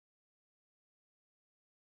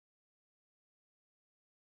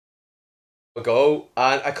Ago,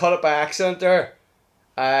 and I caught it by accident there.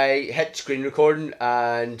 I hit screen recording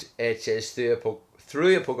and it says through a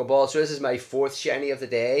Pokeball. So this is my fourth shiny of the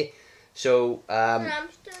day. So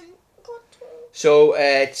so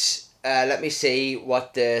it's let me see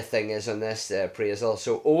what the thing is on this appraisal.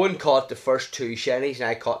 So Owen caught the first two shinies and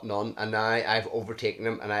I caught none, and now I've overtaken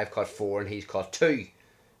him and I've caught four and he's caught two.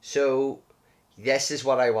 So this is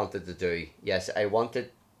what I wanted to do. Yes, I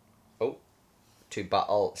wanted to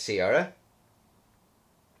battle Sierra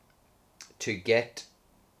to get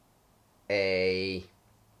a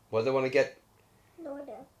what do I want to get? No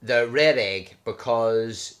idea. The red egg,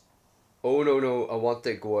 because no, I want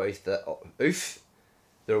to go out the oof.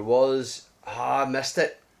 There was I missed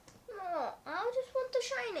it. No, I just want the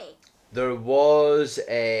shiny. There was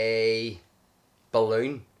a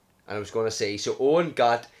balloon and I was going to say, so Owen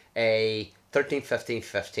got a 13, 15,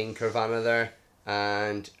 15 Carvanha there,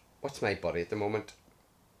 and what's my buddy at the moment?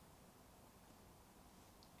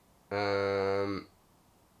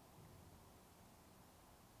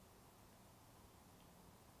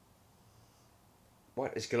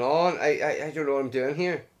 What is going on? I don't know what I'm doing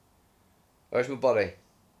here. Where's my buddy?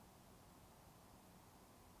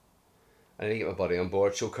 I need to get my buddy on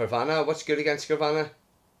board. So Carvanha, what's good against Carvanha?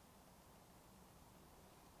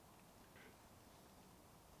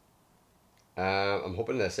 I'm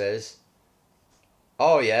hoping this is.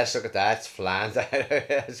 Oh yes, look at that. It's flying.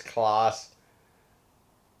 It's class.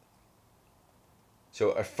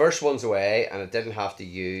 So our first one's away, and I didn't have to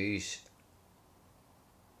use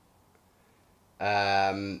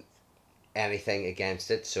anything against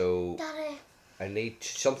it. So Daddy. I need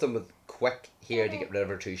something with quick here to get rid of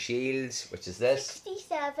our two shields, which is this.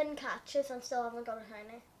 67 catches and still haven't got a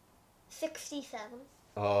shiny. 67.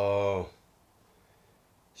 Oh.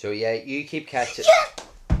 So yeah, you keep catching.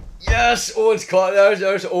 Yes, Owen's caught.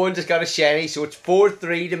 There's Owen just got a shiny, so it's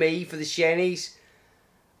 4-3 to me for the shinies.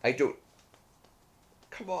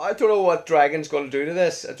 Come on, I don't know what Dragon's going to do to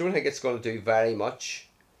this. I don't think it's going to do very much,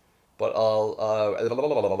 but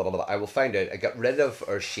I will find out. I got rid of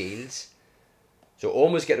our shields, so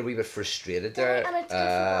Owen was getting a wee bit frustrated there. And it's good for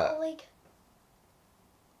Battle League.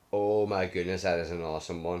 Oh my goodness, that is an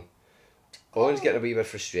awesome one. Owen's getting a wee bit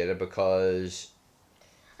frustrated because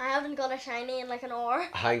I haven't got a shiny in like an hour.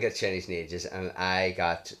 I hadn't got shinies in ages, and I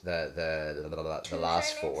got the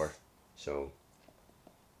last shinies. 4. So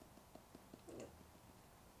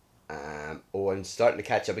Owen's starting to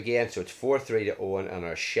catch up again, so it's 4-3 to Owen and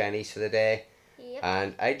our shinies for the day. Yep.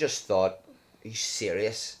 And I just thought, are you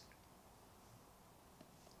serious?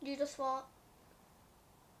 You just what?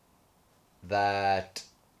 That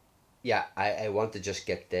yeah, I want to just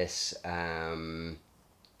get this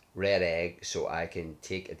red egg so I can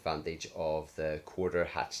take advantage of the quarter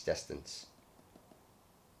hatch distance.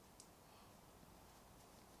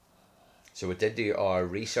 So we did do our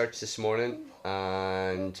research this morning,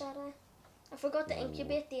 and I forgot to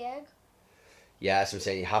incubate the egg. yeah, that's what I'm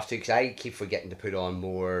saying, you have to, because I keep forgetting to put on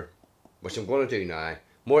more, which I'm going to do now,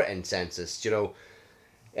 more incenses. You know,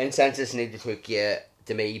 incenses need to take you,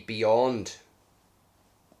 to me, beyond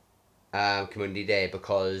Community Day,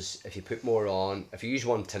 because if you put more on, if you use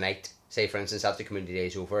one tonight, say for instance after Community Day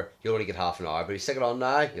is over, you'll only get half an hour, but if you stick it on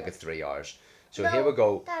now, you'll get 3 hours. So no, here we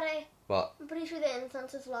go. Daddy, what? I'm pretty sure the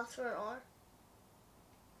incenses last for an hour.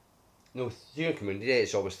 No, during Community Day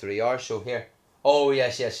it's always 3 hours, so here. Oh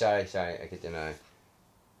yes, sorry, I get you now.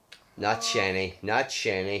 Not shiny,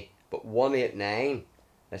 but 189.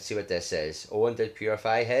 Let's see what this is. Owen did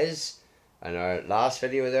purify his. And our last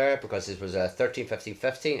video there, because it was a 13, 15,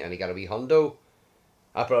 15, and he got a wee hundo.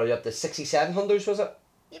 I brought it up to 67 hundos, was it?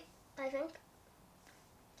 Yep, I think.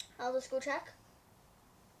 I'll just go check.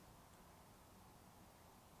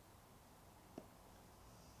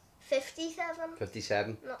 57.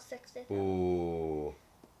 57? Not 60. Ooh.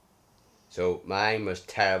 So mine was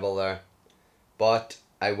terrible there. But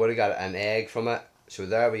I would have got an egg from it. So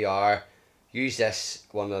there we are. Use this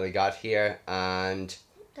one that I got here, and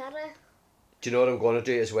Daddy. do you know what I'm going to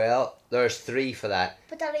do as well? There's 3 for that.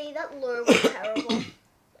 But Daddy, that lure was terrible.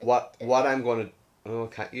 What I'm going to... Oh, I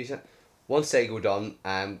can't use it. Once they go done,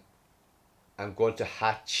 I'm going to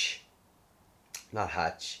hatch... Not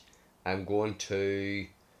hatch. I'm going to...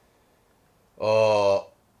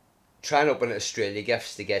 try and open Australia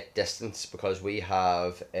gifts to get distance, because we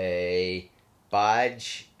have a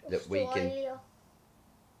badge that we can...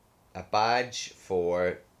 A badge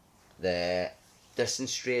for the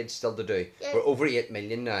distance trades still to do. Yeah. We're over 8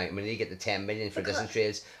 million now, and we need to get to 10 million for distance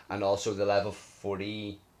trades, and also the level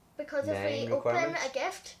 40. Because if we open a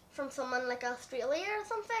gift from someone like Australia or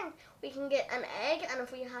something, we can get an egg, and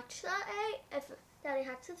if we hatch that egg, if Daddy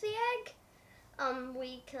hatches the egg,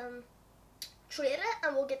 we can trade it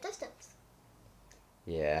and we'll get distance.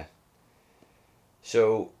 Yeah.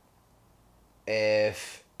 So,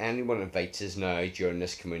 if anyone invites us now during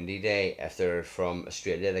this community day, if they're from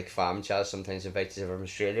Australia, like Fam Chaz sometimes invites us from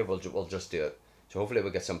Australia, we'll just do it. So hopefully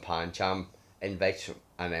we'll get some Pancham invites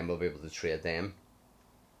and then we'll be able to trade them.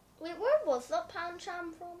 Wait, where was that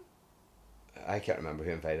Pancham from? I can't remember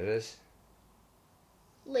who invited us.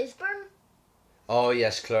 Lisburn? Oh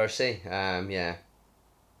yes, Clercy. Yeah.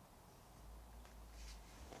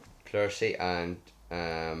 Clercy and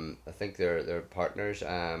I think they're partners.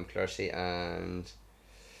 Clercy and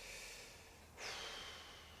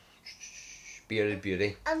Bearded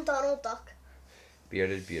Beauty. And Donald Duck.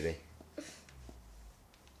 Bearded Beauty.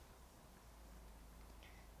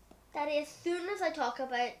 Daddy, as soon as I talk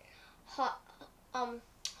about hot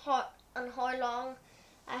and how long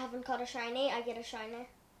I haven't caught a shiny, I get a shiny.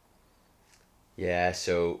 Yeah,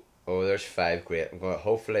 so there's 5 great.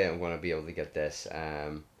 Hopefully I'm gonna be able to get this.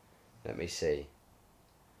 Let me see.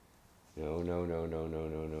 No.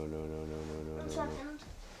 1 second.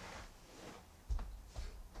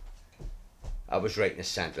 I was right in the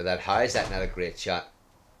centre of that. How is that not a great shot?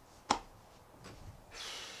 Are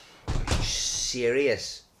you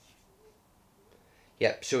serious?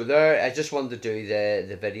 Yep, so there I just wanted to do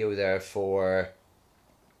the video there for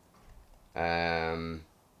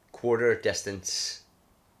quarter distance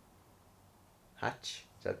hatch.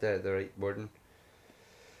 Is that the right wording?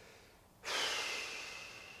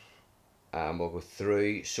 We'll go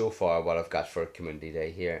through so far what I've got for Community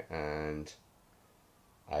Day here, and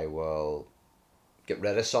I will get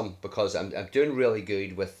rid of some because I'm doing really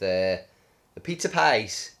good with the pizza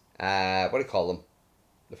pies. What do you call them?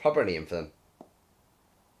 The proper name for them.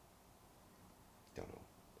 Don't know.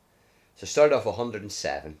 So I started off with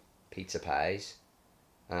 107 pizza pies,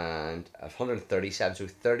 and I've 137, so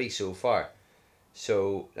 30 so far.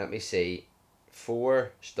 So let me see,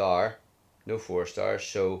 4-star, no 4-stars.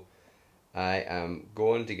 So I am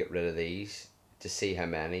going to get rid of these to see how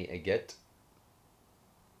many I get,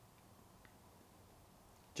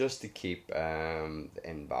 just to keep the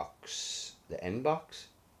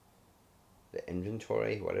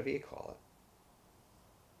inventory, whatever you call it.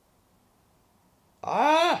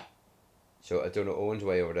 So I don't know, Owen's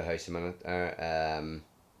way over the house a minute.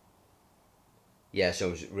 Yeah, so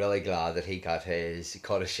I was really glad that he caught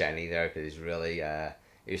a shiny there, because he's really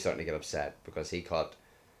he was starting to get upset because he caught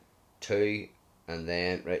 2, and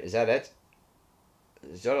then right, is that it?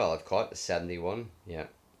 Is that all I've caught? 71, yeah.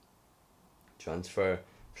 Transfer.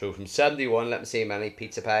 So from 71, let me see how many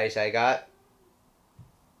pizza pies I got.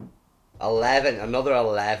 11, another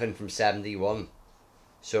 11 from 71.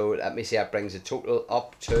 So let me see, that brings the total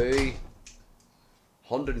up to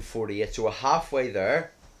 148. So we're halfway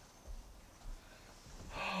there.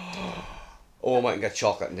 Oh, I might get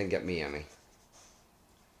chocolate and didn't get me any.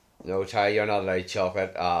 No, Tara, you're not allowed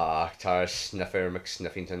chocolate. Tara Sniffer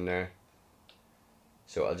McSniffington there.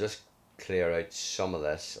 So I'll just clear out some of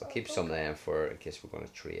this. I'll keep some of them for in case we're going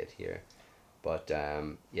to trade here. But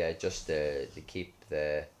yeah, just to keep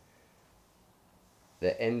the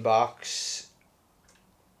inbox.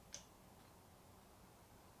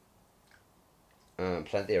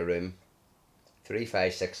 Plenty of room. 3,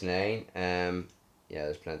 5, 6, 9. Yeah,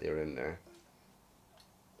 there's plenty of room there.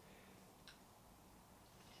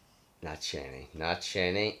 Not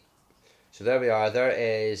shiny. So there we are. There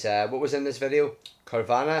is what was in this video?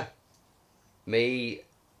 Carvana. Me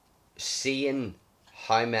seeing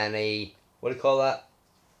how many, what do you call that?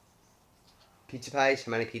 Pizza pies. How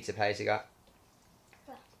many pizza pies you got?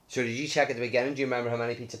 Yeah. So did you check at the beginning? Do you remember how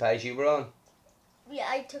many pizza pies you were on? Yeah,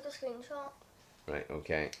 I took a screenshot. Right,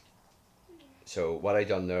 okay. So what I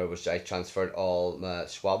done there was I transferred all my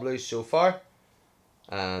Swablus so far,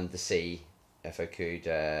 and to see if I could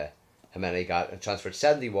how many I got. I transferred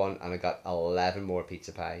 71 and I got 11 more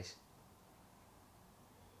pizza pies.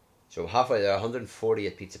 So halfway there,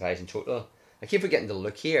 148 pizza pies in total. I keep forgetting to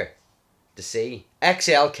look here to see.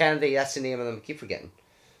 XL Candy, that's the name of them. I keep forgetting.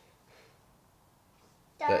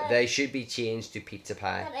 Dad, they should be changed to pizza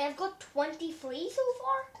pie. Dad, I've got 23 so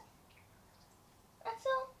far.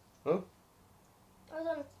 XL. Oh. I was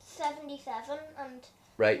on 77 and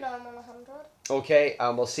right. Now I'm on 100. Okay,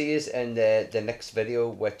 and we'll see you in the next video,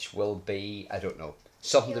 which will be, I don't know,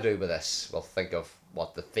 something to do with this. We'll think of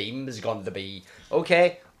what the theme is going to be.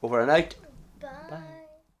 Okay, over and out. Bye.